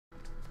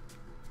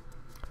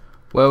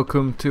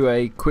Welcome to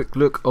a quick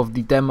look of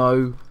the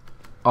demo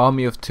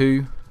Army of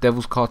Two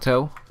Devil's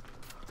Cartel.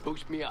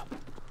 Boost me up.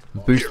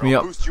 Boost me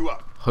up, Boost you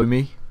up.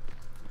 homie.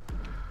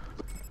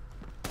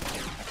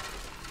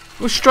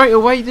 Well, straight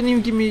away, you didn't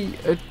even give me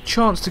a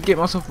chance to get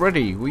myself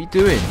ready. What are you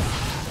doing?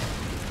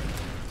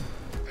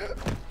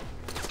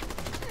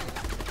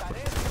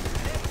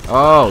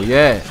 Oh,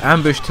 yeah.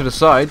 Ambush to the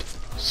side.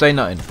 Say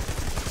nothing.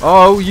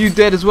 Oh, you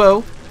dead as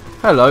well?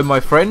 Hello, my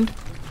friend.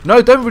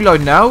 No, don't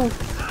reload now.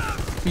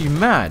 Are you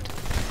mad?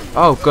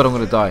 Oh, God, I'm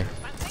going to die.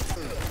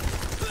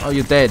 Oh,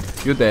 you're dead.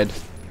 You're dead.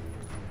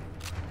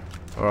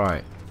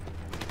 Alright.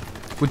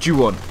 What you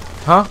want?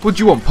 Huh? What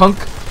you want, punk?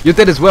 You're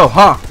dead as well,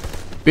 huh?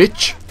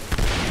 Bitch.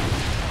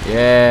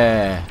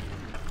 Yeah.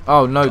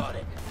 Oh, no.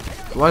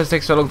 Why does it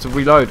take so long to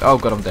reload? Oh,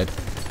 God, I'm dead.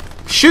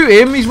 Shoot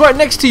him. He's right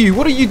next to you.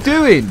 What are you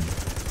doing?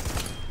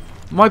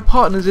 My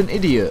partner's an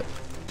idiot.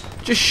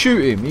 Just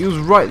shoot him. He was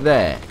right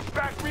there.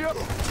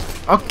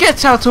 Oh,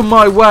 get out of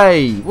my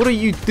way. What are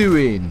you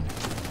doing?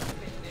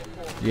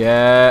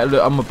 Yeah,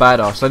 look, I'm a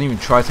badass. Don't even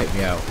try to take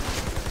me out.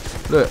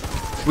 Look,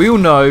 we all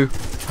know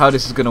how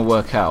this is going to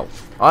work out.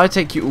 I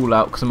take you all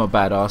out because I'm a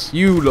badass.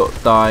 You lot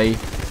die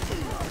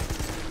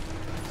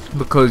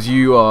because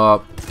you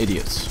are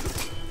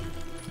idiots.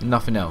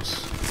 Nothing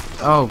else.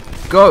 Oh,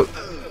 go.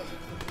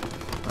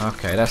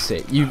 Okay, that's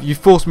it. You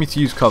forced me to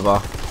use cover.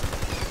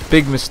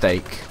 Big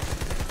mistake.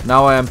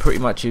 Now I am pretty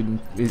much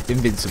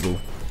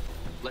invincible.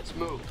 Let's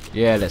move.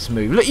 Yeah, let's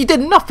move. Look, you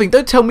did nothing.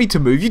 Don't tell me to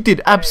move. You did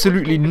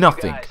absolutely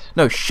nothing.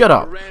 No, shut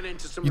up.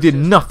 You did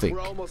nothing.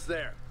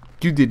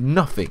 You did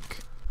nothing.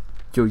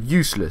 You're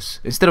useless.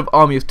 Instead of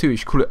Army of Two, you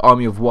should call it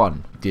Army of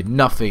One. You did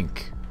nothing.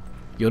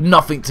 You're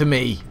nothing to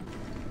me.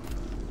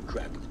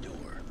 Grab the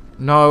door.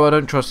 No, I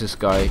don't trust this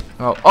guy.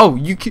 Oh,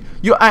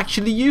 you're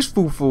actually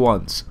useful for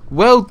once.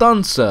 Well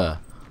done, sir.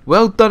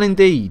 Well done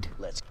indeed.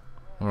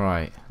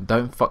 Alright,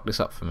 don't fuck this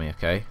up for me,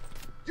 okay?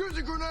 Use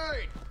a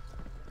grenade.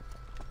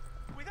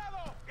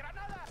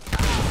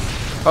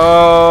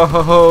 Oh,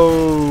 ho,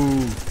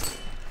 ho.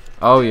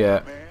 Oh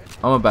yeah,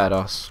 I'm a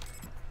badass.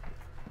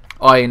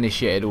 I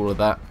initiated all of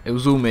that. It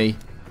was all me,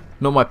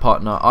 not my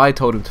partner. I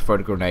told him to throw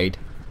the grenade.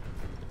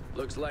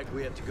 Looks like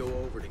we have to go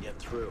over to get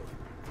through.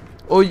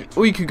 Or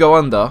you could go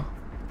under.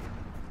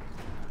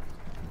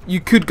 You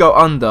could go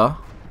under.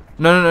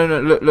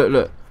 No.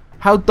 Look.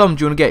 How dumb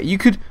do you want to get? You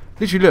could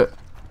literally look.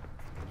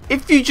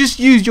 If you just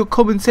use your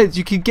common sense,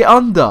 you could get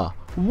under.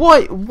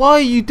 Why are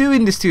you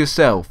doing this to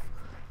yourself?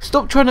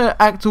 Stop trying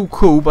to act all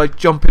cool by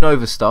jumping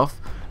over stuff.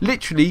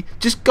 Literally,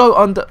 just go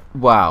under.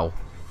 Wow.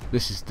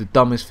 This is the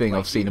dumbest thing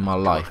I've seen in my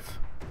life.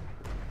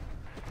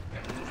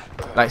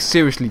 Like,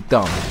 seriously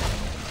dumb.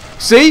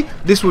 See?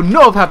 This would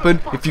not have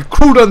happened if you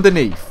crawled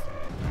underneath.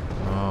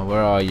 Oh,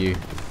 where are you?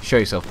 Show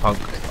yourself, punk.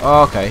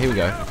 Oh, okay, here we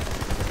go.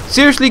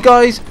 Seriously,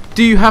 guys?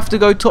 Do you have to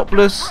go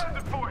topless?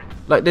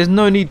 Like, there's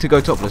no need to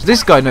go topless.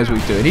 This guy knows what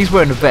he's doing. He's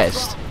wearing a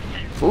vest.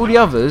 But all the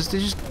others,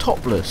 they're just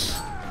topless.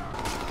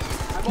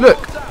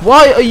 Look,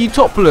 why are you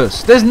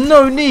topless? There's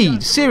no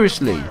need.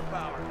 Seriously.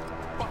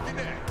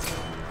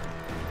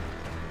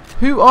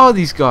 Who are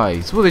these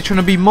guys? Well, they're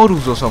trying to be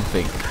models or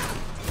something.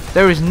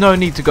 There is no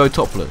need to go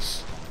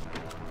topless.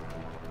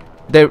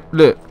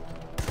 Look.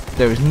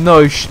 There is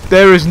no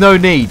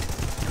need.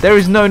 There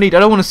is no need. I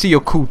don't want to see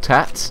your cool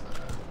tats.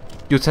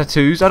 Your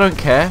tattoos. I don't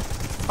care.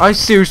 I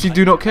seriously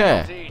do not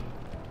care.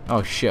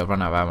 Oh shit, I've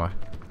run out of ammo.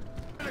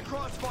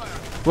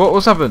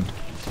 What's happened?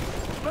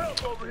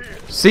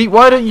 See,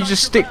 why don't you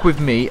just stick with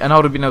me and I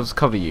would have been able to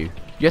cover you?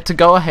 You had to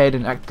go ahead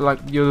and act like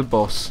you're the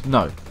boss.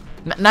 No.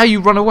 Now you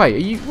run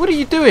away. What are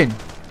you doing?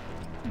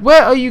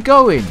 Where are you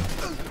going?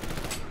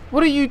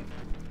 What are you...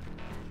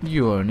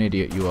 You are an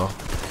idiot, you are.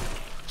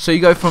 So you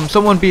go from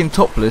someone being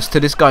topless to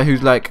this guy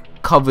who's like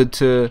covered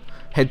to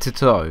head to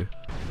toe.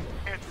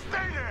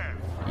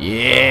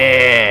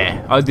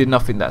 Yeah! I did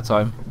nothing that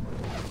time.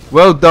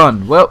 Well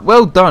done.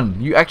 Well done.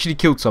 You actually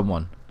killed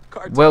someone.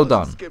 Well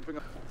done.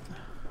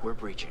 We're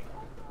breaching.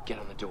 Get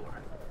on the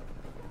door.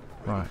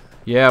 Right.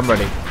 Yeah, I'm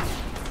ready.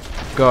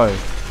 Go.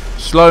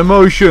 Slow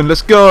motion.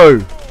 Let's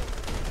go.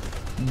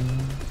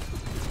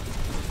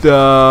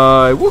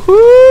 Die.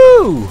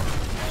 Woohoo!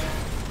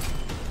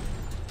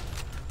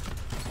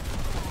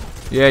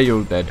 Yeah, you're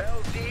all dead.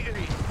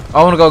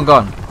 I want to go on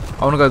gun.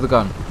 I want to go to the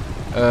gun.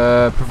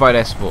 Provide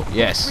escort.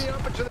 Yes.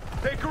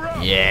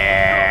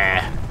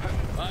 Yeah.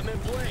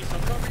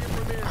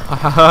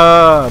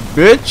 Haha,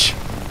 bitch.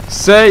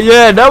 Say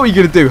yeah. Now what you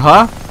gonna do,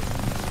 huh?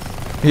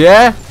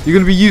 Yeah? You're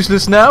gonna be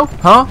useless now?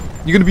 Huh?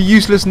 You're gonna be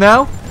useless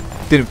now?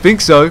 Didn't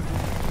think so.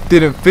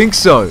 Didn't think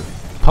so.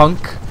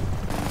 Punk.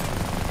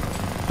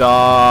 Die.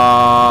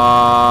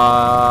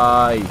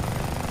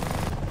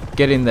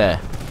 Get in there.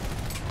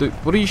 Dude,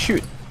 what are you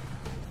shooting?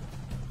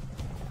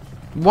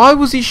 Why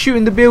was he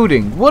shooting the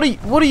building? What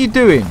are you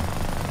doing?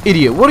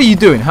 Idiot, what are you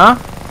doing, huh?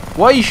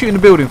 Why are you shooting the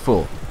building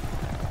for?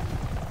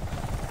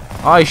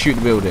 I shoot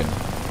the building.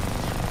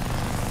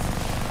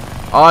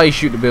 I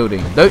shoot the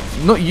building. No,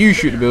 not you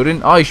shoot the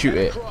building. I shoot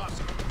it.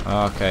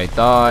 Okay,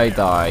 die,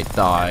 die,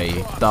 die,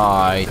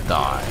 die,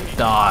 die,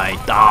 die,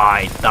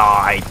 die,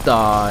 die,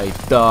 die,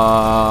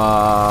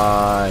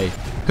 die.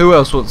 Who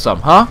else wants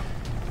some, huh?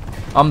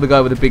 I'm the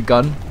guy with the big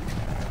gun.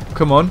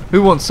 Come on,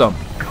 who wants some?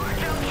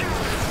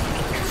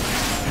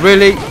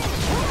 Really?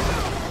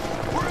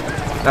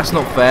 That's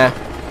not fair.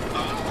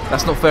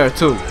 That's not fair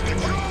at all.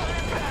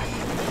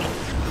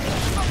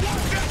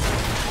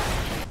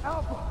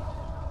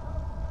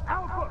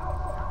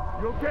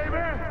 You okay,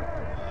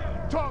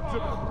 man? Talk to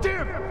me.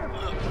 Damn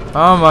it.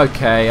 I'm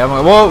okay.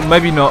 Well,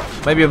 maybe not.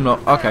 Maybe I'm not.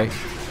 Okay.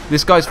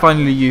 This guy's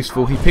finally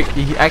useful.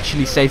 He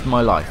actually saved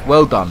my life.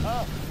 Well done.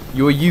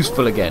 You are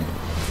useful again.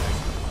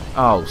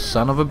 Oh,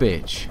 son of a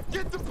bitch.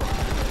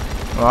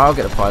 Alright, I'll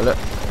get the pilot.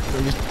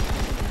 Just...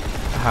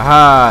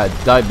 Haha,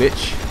 die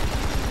bitch.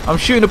 I'm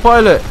shooting the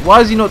pilot.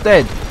 Why is he not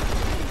dead?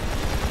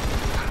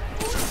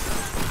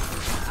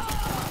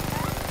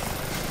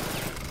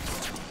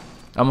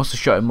 I must have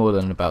shot him more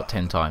than about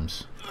 10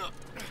 times.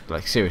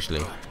 Like,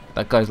 seriously.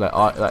 That guy's like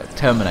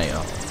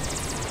Terminator.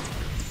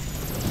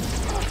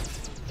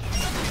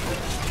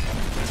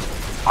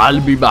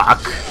 I'll be back.